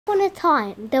upon a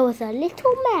time, there was a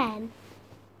little man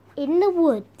in the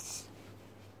woods.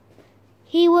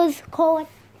 He was called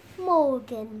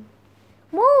Morgan.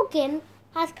 Morgan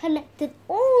has collected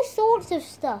all sorts of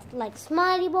stuff, like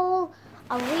Smiley Ball,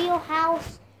 a real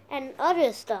house, and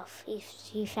other stuff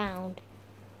he found.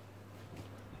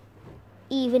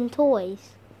 Even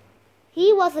toys.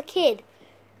 He was a kid,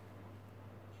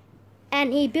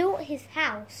 and he built his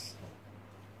house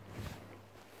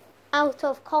out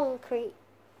of concrete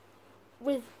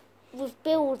with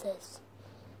builders.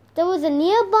 There was a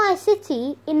nearby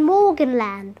city in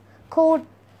Morganland called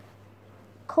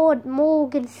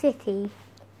Morgan City.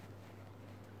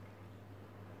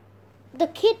 The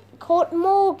kid called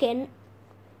Morgan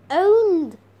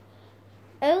owned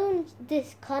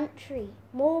this country,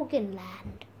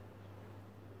 Morganland.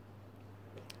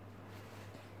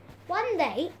 One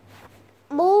day,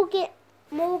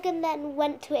 Morgan then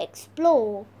went to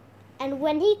explore, and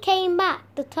when he came back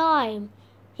the time,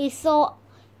 he saw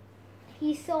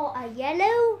a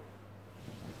yellow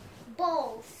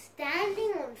ball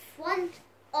standing in front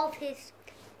of his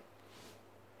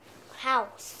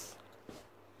house.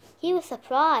 He was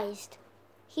surprised.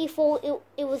 He thought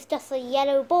it was just a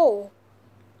yellow ball,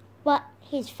 but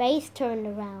his face turned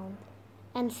around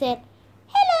and said,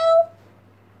 "Hello,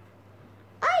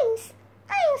 I'm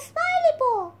Smiley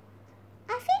Ball.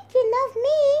 I think you love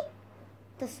me."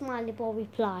 The Smiley Ball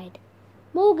replied.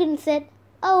 Morgan said,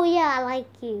 "Oh yeah, I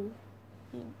like you.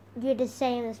 You're the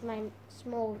same as my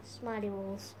small Smiley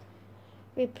Balls,"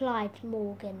 replied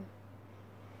Morgan.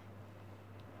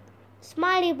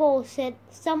 Smiley Ball said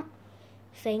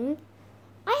something.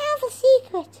 "I have a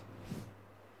secret,"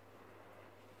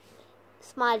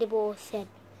 Smiley Ball said.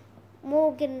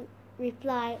 Morgan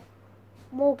replied.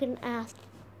 Morgan asked,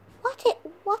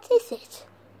 What is it?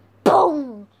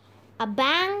 Boom! A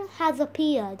bang has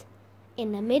appeared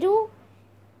in the middle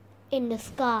in the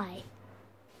sky.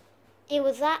 It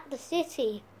was at the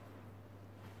city.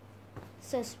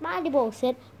 So Smiley Ball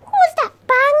said, "What was that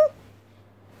bang?"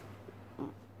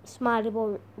 Smiley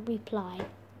Ball replied,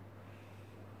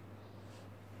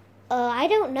 "I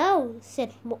don't know,"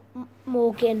 said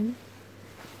Morgan.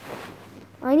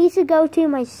 "I need to go to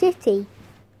my city."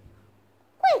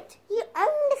 "Wait, you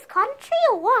own this country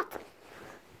or what?"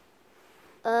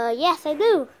 Yes, I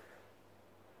do."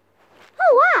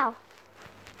 "Oh, wow.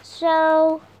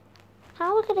 So, how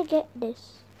are we going to get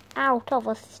this out of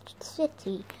a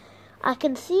city? I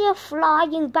can see a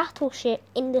flying battleship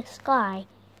in the sky,"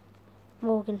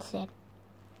 Morgan said.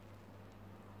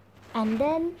 And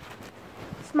then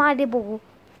Smiley Ball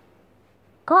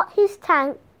got his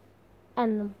tank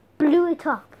and blew it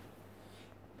up.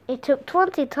 It took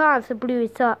 20 times to blow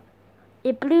it up.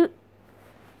 It blew,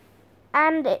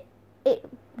 and it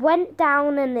went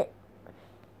down and it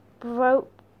broke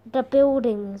the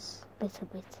buildings a little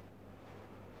bit.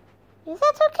 "Is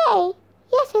that okay?"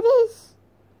 "Yes, it is,"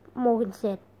 Morgan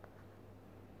said.